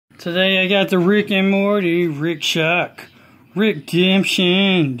Today I got the Rick and Morty Rickshank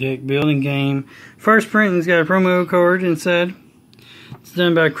Rickdemption deck building game. First printing's got a promo card inside. It's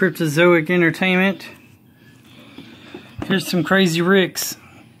done by Cryptozoic Entertainment. Here's some crazy Ricks.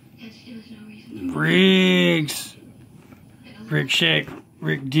 Rickshank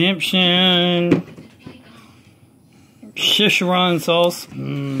Rickdemption. Szechuan sauce.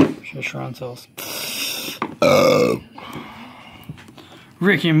 Szechuan sauce.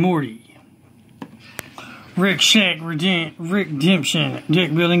 Rick and Morty Rickshank Rickdemption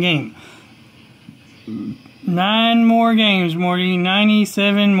deck building game. 9 more games, Morty.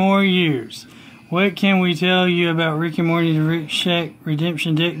 97 more years. What can we tell you about Rick and Morty the Rickshank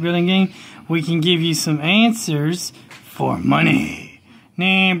Rickdemption deck building game? We can give you some answers for money.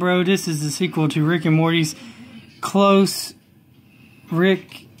 Nah, bro, this is the sequel to Rick and Morty's Close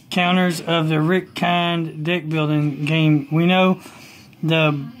Rick Counters of the Rick kind deck building game. We know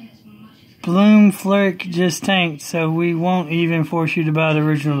the Bloom Flick just tanked, so we won't even force you to buy the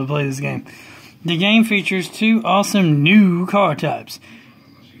original to play this game. The game features 2 awesome new card types.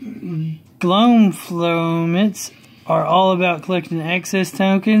 Gloam Flomets are all about collecting access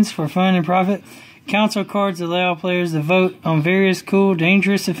tokens for fun and profit. Council cards allow players to vote on various cool,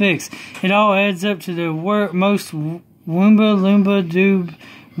 dangerous effects. It all adds up to the most Woomba Loomba Doob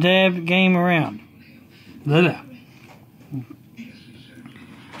Dab game around. Blah.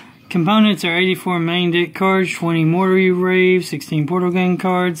 Components are 84 main deck cards, 20 Morty Rave, 16 Portal Gun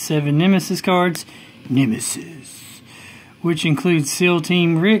cards, 7 Nemesis cards, which includes SEAL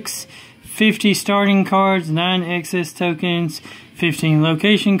Team Ricks, 50 starting cards, 9 excess tokens, 15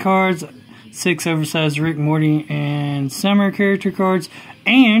 location cards, 6 oversized Rick, Morty, and Summer character cards,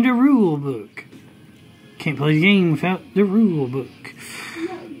 and a rule book. Can't play the game without the rule book.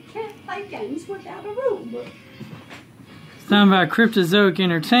 No, you can't play games without a rule book. Done by Cryptozoic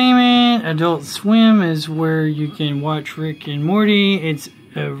Entertainment. Adult Swim is where you can watch Rick and Morty. It's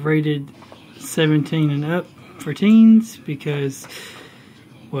rated 17 and up for teens because,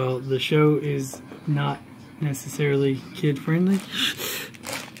 well, the show is not necessarily kid friendly.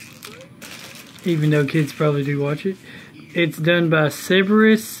 Even though kids probably do watch it. It's done by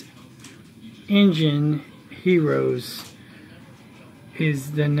Cerberus Engine Heroes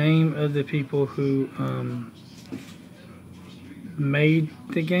is the name of the people who made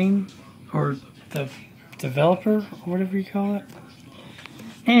the game, or the developer, or whatever you call it.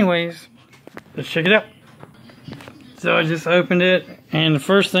 Anyways, let's check it out. So I just opened it, and the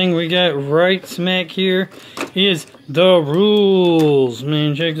first thing we got right smack here is the rules.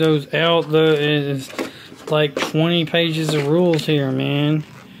 Man, check those out. It's like 20 pages of rules here, man.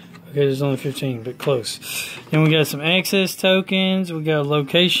 Okay, there's only 15, but close. Then we got some access tokens. We got a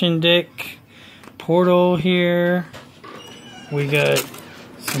location deck portal here. We got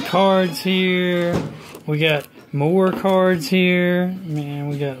some cards here. We got more cards here. Man,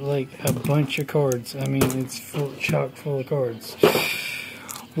 we got like a bunch of cards. I mean, it's chock full of cards.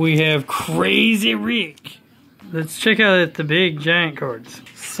 We have Crazy Rick. Let's check out the big giant cards.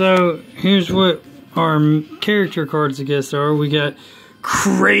 So, here's what our character cards, I guess, are. We got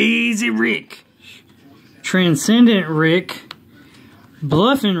Crazy Rick, Transcendent Rick,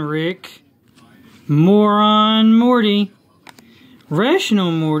 Bluffin' Rick, Moron Morty,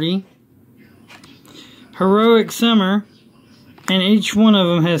 Rational Morty, Heroic Summer, and each one of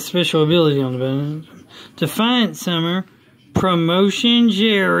them has special ability on the bottom. Defiant Summer, Promotion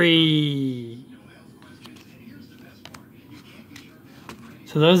Jerry.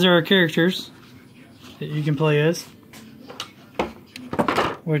 So those are our characters that you can play as,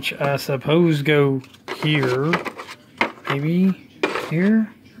 which I suppose go here, maybe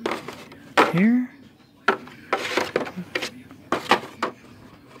here, here.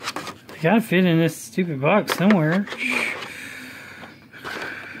 Gotta fit in this stupid box somewhere.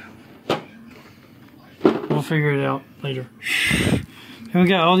 We'll figure it out later. And we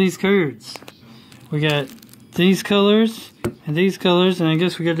got all these cards. We got these colors and I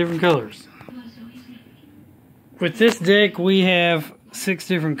guess we got different colors. With this deck, we have 6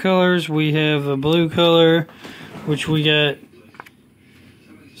 different colors. We have a blue color, which we got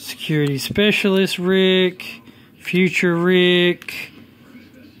Security Specialist Rick, Future Rick,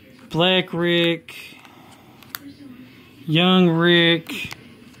 Black Rick, Young Rick,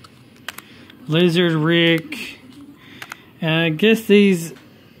 Lizard Rick, and I guess these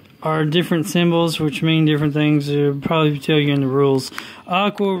are different symbols which mean different things. They'll probably tell you in the rules.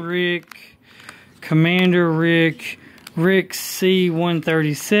 Aqua Rick, Commander Rick, Rick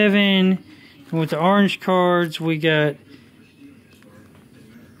C-137, and with the orange cards we got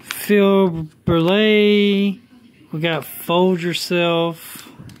Phil Burley, we got Fold Yourself,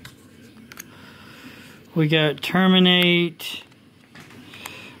 We got Terminate.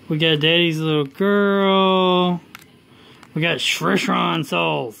 We got Daddy's Little Girl. We got Shrishron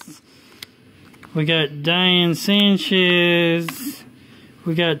Souls. We got Diane Sanchez.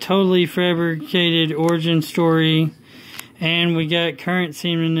 We got Totally Fabricated Origin Story. And we got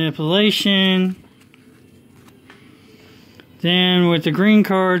Currency Manipulation. Then with the green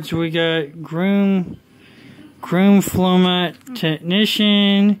cards, we got Groom Flomat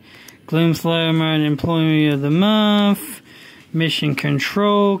Technician, Gloom Flomat Employee of the Month, Mission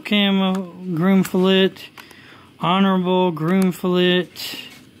Control Camo Groom Fillet, Honorable Groom Fillet,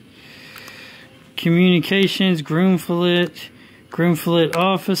 Communications Groom Fillet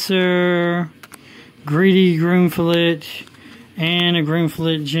Officer, Greedy Groom Fillet, and a Groom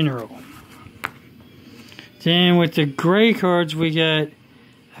Fillet General. Then with the gray cards, we got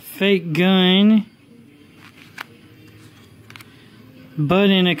a Fake Gun,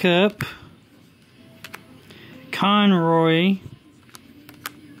 Bud in a Cup, Conroy,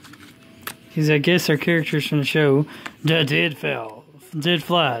 because I guess our characters from the show, the Dead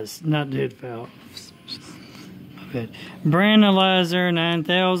Flies, not Dead Fowl. Brandalizer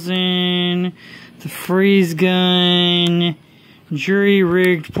 9000, the Freeze Gun, Jury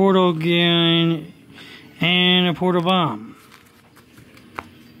Rigged Portal Gun, and a portal bomb.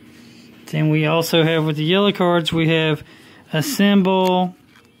 Then we also have with the yellow cards, we have Assemble.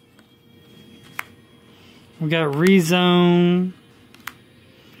 We got Rezone.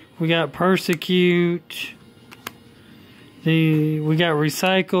 We got Persecute. We got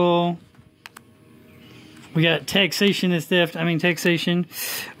Recycle. We got Taxation is Theft. Taxation.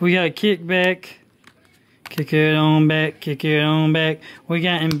 We got Kickback. Kick it on back. Kick it on back. We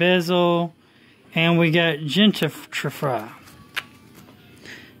got Embezzle. And we got Gentrify.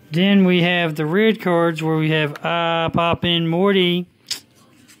 Then we have the red cards where we have Poppin' Morty.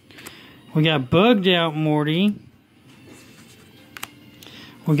 We got Bugged Out Morty.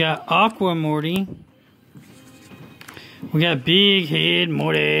 We got Aqua Morty. We got Big Head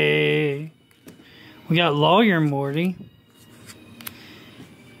Morty. We got Lawyer Morty.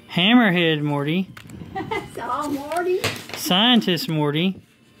 Hammerhead Morty. That's all, Morty. Scientist Morty.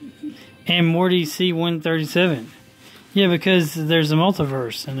 And Morty C-137. Yeah, because there's a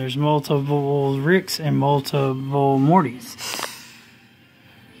multiverse, and there's multiple Ricks and multiple Mortys.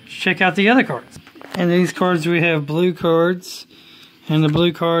 Check out the other cards. And these cards, we have blue cards. And the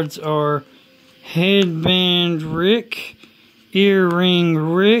blue cards are Headband Rick, Earring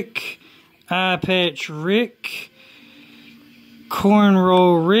Rick, Eye Patch Rick,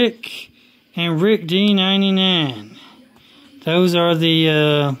 Cornrow Rick, and Rick D99. Those are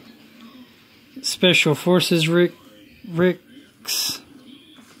the Special Forces Ricks.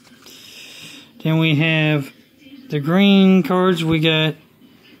 Then we have the green cards. We got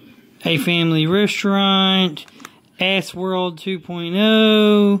A Family Restaurant, Ass World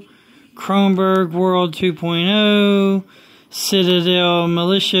 2.0, Kronberg World 2.0, Citadel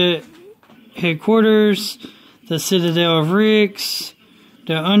Militia Headquarters, the Citadel of Ricks,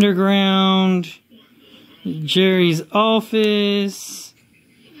 the Underground, Jerry's Office,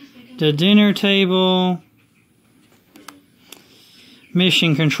 the Dinner Table,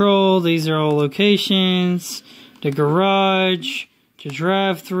 Mission Control, these are all locations, the Garage, the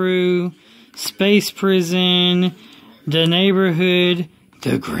Drive-Thru, Space Prison, the Neighborhood,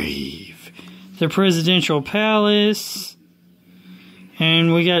 the Grave, the Presidential Palace,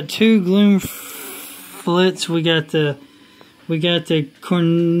 and we got two Gloom Flits. We got the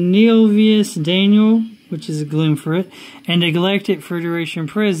Cornelius Daniel, which is a Gloom Frit, and the Galactic Federation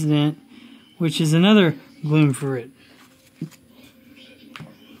President, which is another Gloom Frit.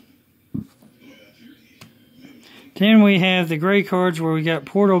 Then we have the gray cards where we got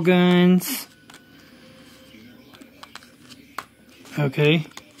portal guns. Okay.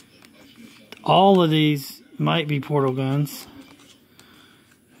 All of these might be portal guns.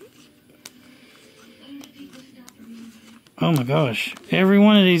 Oh my gosh. Every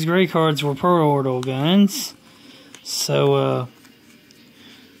one of these gray cards were portal guns. So,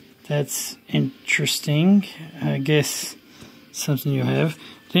 that's interesting. I guess something you'll have.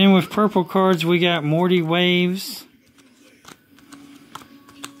 Then with purple cards, we got Morty Waves.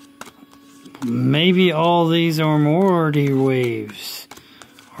 Maybe all these are Morty Waves.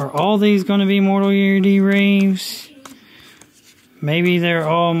 Are all these going to be Morty Waves? Maybe they're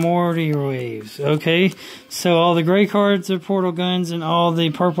all Morty Waves. Okay, so all the gray cards are portal guns and all the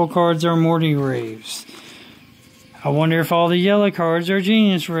purple cards are Morty Waves. I wonder if all the yellow cards are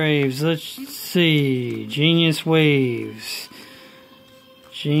Genius Waves. Let's see. Genius Waves.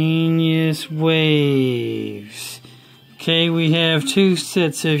 Genius Waves. Okay, we have two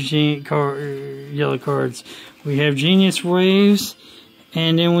sets of yellow cards. We have Genius Waves,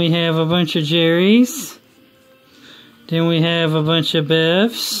 and then we have a bunch of Jerrys. Then we have a bunch of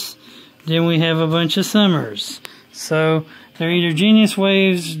Beths. Then we have a bunch of Summers. So they're either Genius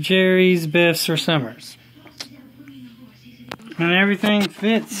Waves, Jerrys, Beths, or Summers. And everything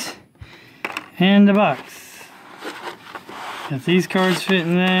fits in the box. If these cards fit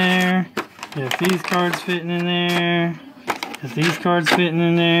in there, if these cards fitting in there, if these cards fitting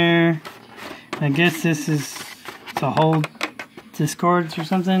in there, I guess this is to hold this cards or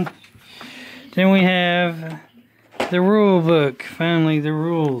something. Then we have the rule book. Finally, the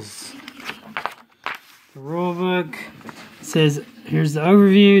rules. The rule book says, here's the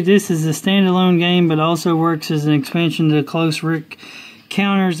overview. This is a standalone game, but also works as an expansion to the close Rick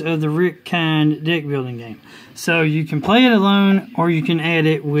counters of the Rick kind deck building game. So you can play it alone, or you can add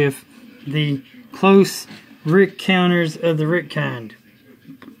it with the close Rick counters of the Rick kind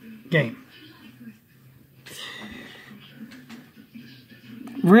game.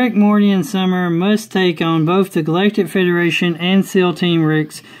 Rick, Morty, and Summer must take on both the Galactic Federation and SEAL Team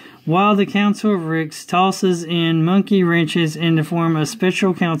Ricks, while the Council of Ricks tosses in monkey wrenches in the form of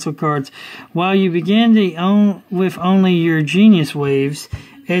special council cards. While you begin with only your Genius Waves,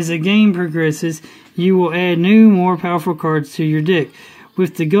 as the game progresses, you will add new, more powerful cards to your deck,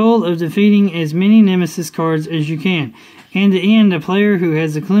 with the goal of defeating as many Nemesis cards as you can. In the end, the player who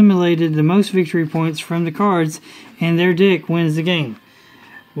has accumulated the most victory points from the cards in their deck wins the game.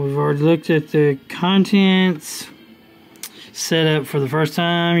 We've already looked at the contents set up for the first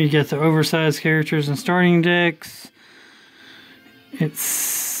time. You get the oversized characters and starting decks.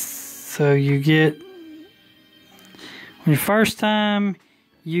 So you get, when the first time,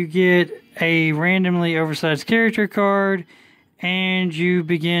 you get a randomly oversized character card, and you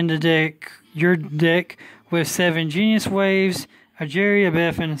begin your deck with 7 Genius Waves, a Jerry, a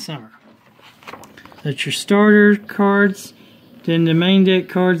Beth, and a Summer. That's your starter cards. Then the main deck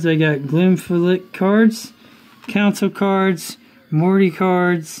cards, they got Gloomflick cards, Council cards, Morty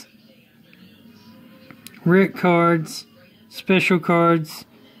cards, Rick cards, Special cards,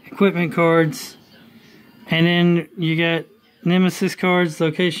 Equipment cards, and then you got Nemesis cards,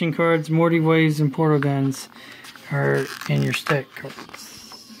 Location cards, Morty Waves, and Portal Guns are in your stack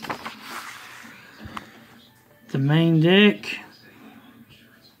cards. The main deck,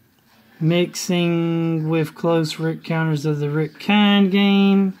 mixing with close Rick counters of the Rick kind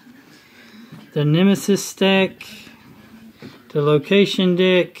game, the Nemesis stack, the location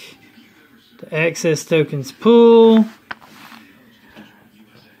deck, the access tokens pool,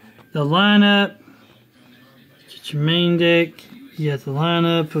 the lineup, get your main deck, you got the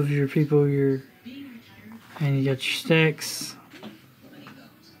lineup of your people, and you got your stacks.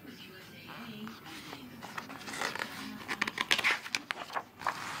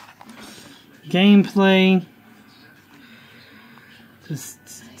 Gameplay. This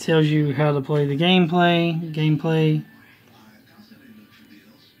tells you how to play the gameplay.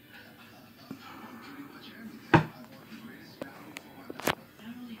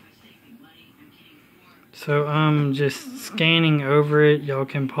 So I'm just scanning over it. Y'all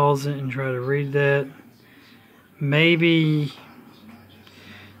can pause it and try to read that. Maybe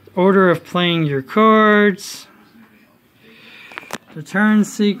order of playing your cards. The turn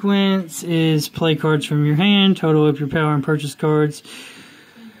sequence is play cards from your hand, total up your power, and purchase cards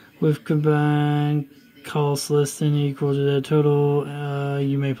with combined cost less than or equal to that total.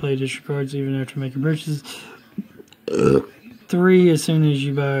 You may play additional cards even after making purchases. 3, as soon as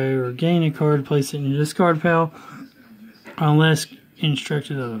you buy or gain a card, place it in your discard pile, unless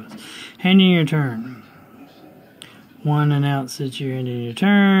instructed otherwise. Ending your turn. 1, announce that you're ending your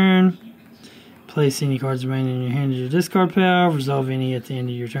turn. Place any cards remaining in your hand in your discard pile. Resolve any at the end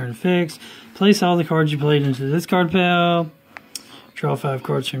of your turn effects. Place all the cards you played into the discard pile. Draw 5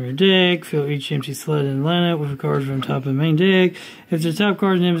 cards from your deck. Fill each empty slot in the lineup with a card from the top of the main deck. If the top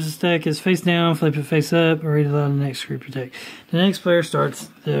card in the Nemesis stack is face down, flip it face up, or read aloud the next group of deck. The next player starts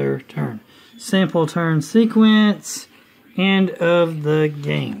their turn. Sample turn sequence. End of the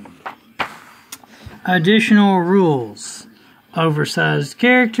game. Additional rules. Oversized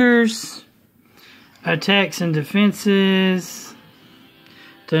characters. Attacks and defenses.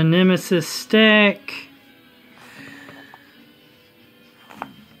 The Nemesis stack.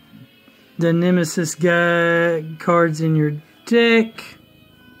 The Nemesis guide cards in your deck.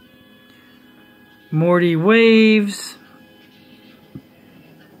 Morty Waves.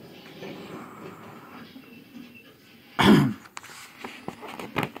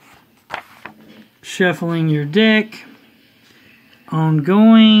 Shuffling your deck.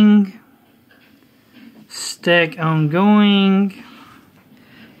 Ongoing. Stack ongoing.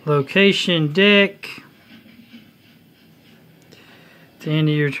 Location deck. At the end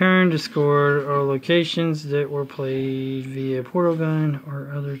of your turn, discard all locations that were played via portal gun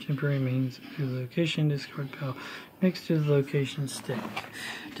or other temporary means to the location discard pile next to the location stack.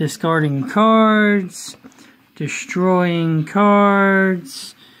 Discarding cards, destroying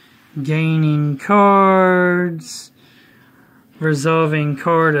cards, gaining cards, resolving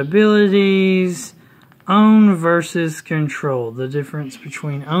card abilities, own versus control. The difference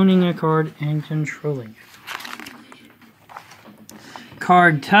between owning a card and controlling it.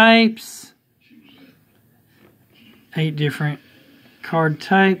 Card types. 8 different card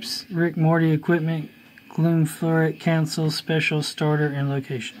types. Rick, Morty, Equipment, Gloom, Floret, Council, Special, Starter, and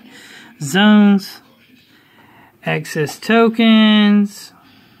Location. Zones. Access tokens.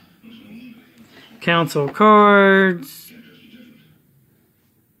 Council cards.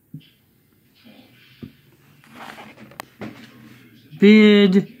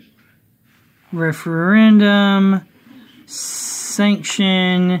 Bid. Referendum.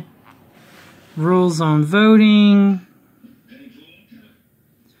 Sanction, rules on voting,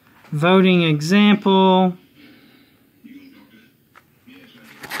 voting example,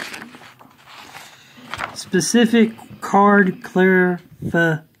 specific card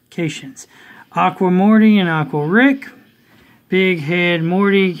clarifications, Aqua Morty and Aqua Rick, Big Head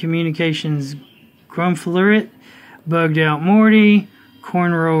Morty, Communications Grumfleret, Bugged Out Morty,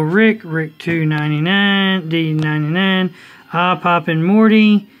 Cornrow Rick, Rick 299, D99, Poppin'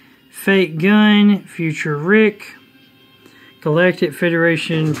 Morty, Fake Gun, Future Rick, Galactic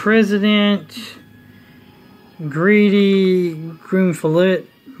Federation President, Greedy Groomfolet,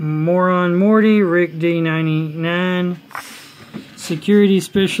 Moron Morty, Rick D99, Security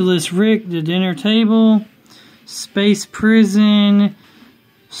Specialist Rick, The Dinner Table, Space Prison,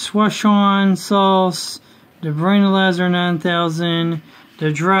 Swashon Sauce, The Brainalyzer 9000,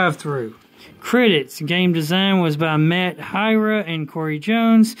 The Drive-Thru. Credits. Game design was by Matt Hyra and Corey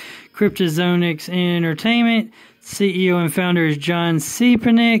Jones. Cryptozonics Entertainment. CEO and founder is John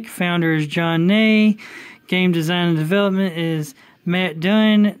Siepenik. Founder is John Ney. Game design and development is Matt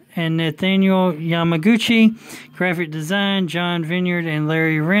Dunn and Nathaniel Yamaguchi. Graphic design, John Vineyard and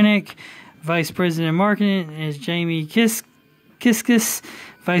Larry Rennick. Vice President of Marketing is Jamie Kiskis.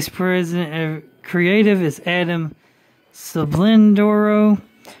 Vice President of Creative is Adam Sublendoro.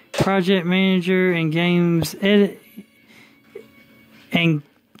 Project Manager and Games Editing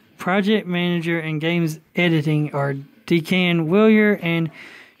are Decan Willier and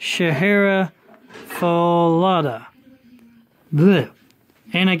Shahara Falada. Blech.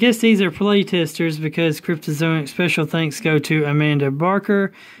 And I guess these are playtesters because Cryptozonic special thanks go to Amanda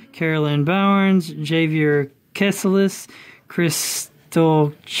Barker, Carolyn Bowers, Javier Kesselis,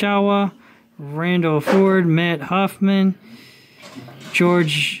 Crystal Chawa, Randall Ford, Matt Hoffman,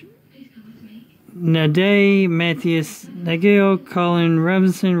 George Nade, Matthias Nagel, Colin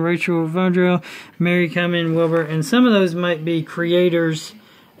Robinson, Rachel Vondrell, Mary Cumming Wilbur, and some of those might be creators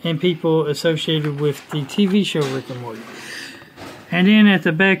and people associated with the TV show Rick and Morty. And then at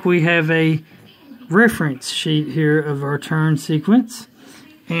the back we have a reference sheet here of our turn sequence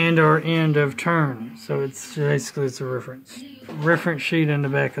and our end of turn. So it's basically it's a reference sheet in the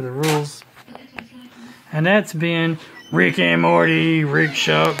back of the rules. And that's been Rick and Morty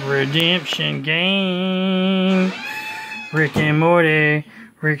Rickshank Rickdemption game. Rick and Morty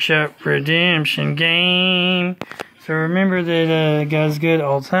Rickshank Rickdemption game. So remember that God's good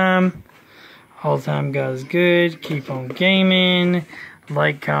all time. All time God's good. Keep on gaming.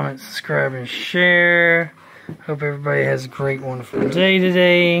 Like, comment, subscribe, and share. Hope everybody has a great, wonderful day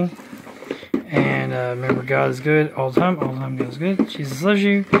today. And remember, God is good all the time. All the time, God is good. Jesus loves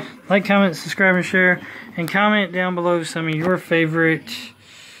you. Like, comment, subscribe, and share. And comment down below some of your favorite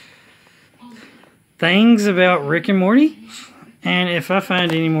things about Rick and Morty. And if I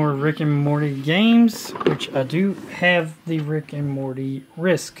find any more Rick and Morty games, which I do have the Rick and Morty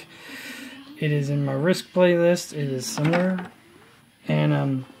Risk. It is in my Risk playlist. It is somewhere.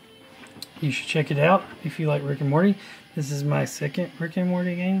 And you should check it out if you like Rick and Morty. This is my second Rick and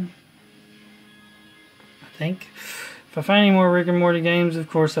Morty game, I think. If I find any more Rick and Morty games, of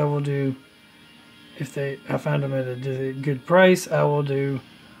course I will do, if I find them at a good price, I will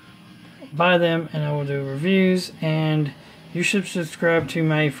buy them and I will do reviews. And you should subscribe to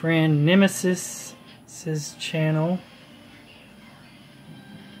my friend Nemesis's channel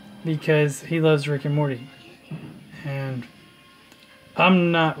because he loves Rick and Morty. And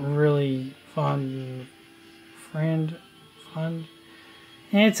I'm not really fond.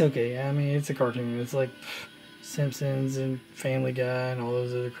 It's okay. I mean, it's a cartoon. It's like Simpsons and Family Guy and all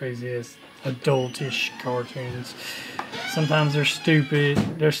those other crazy-ass adultish cartoons. Sometimes they're stupid.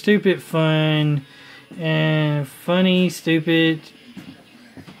 They're stupid fun and funny, stupid.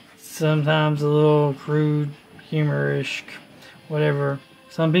 Sometimes a little crude, humorish, whatever.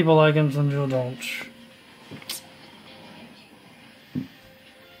 Some people like them, some people don't.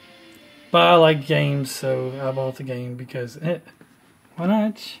 But I like games, so I bought the game because why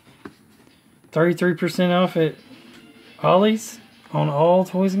not? 33% off at Ollie's on all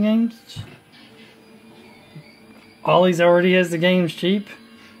toys and games. Ollie's already has the games cheap.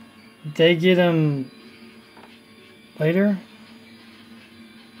 They get them later.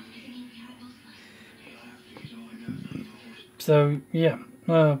 So, yeah.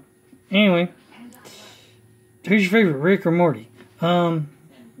 Anyway. Who's your favorite, Rick or Morty? And,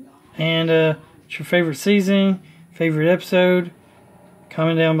 what's your favorite season? Favorite episode?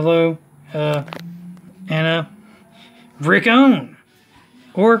 Comment down below. Rick on.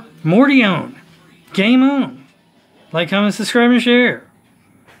 Or Morty on. Game on. Like, comment, subscribe, and share.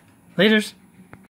 Laters.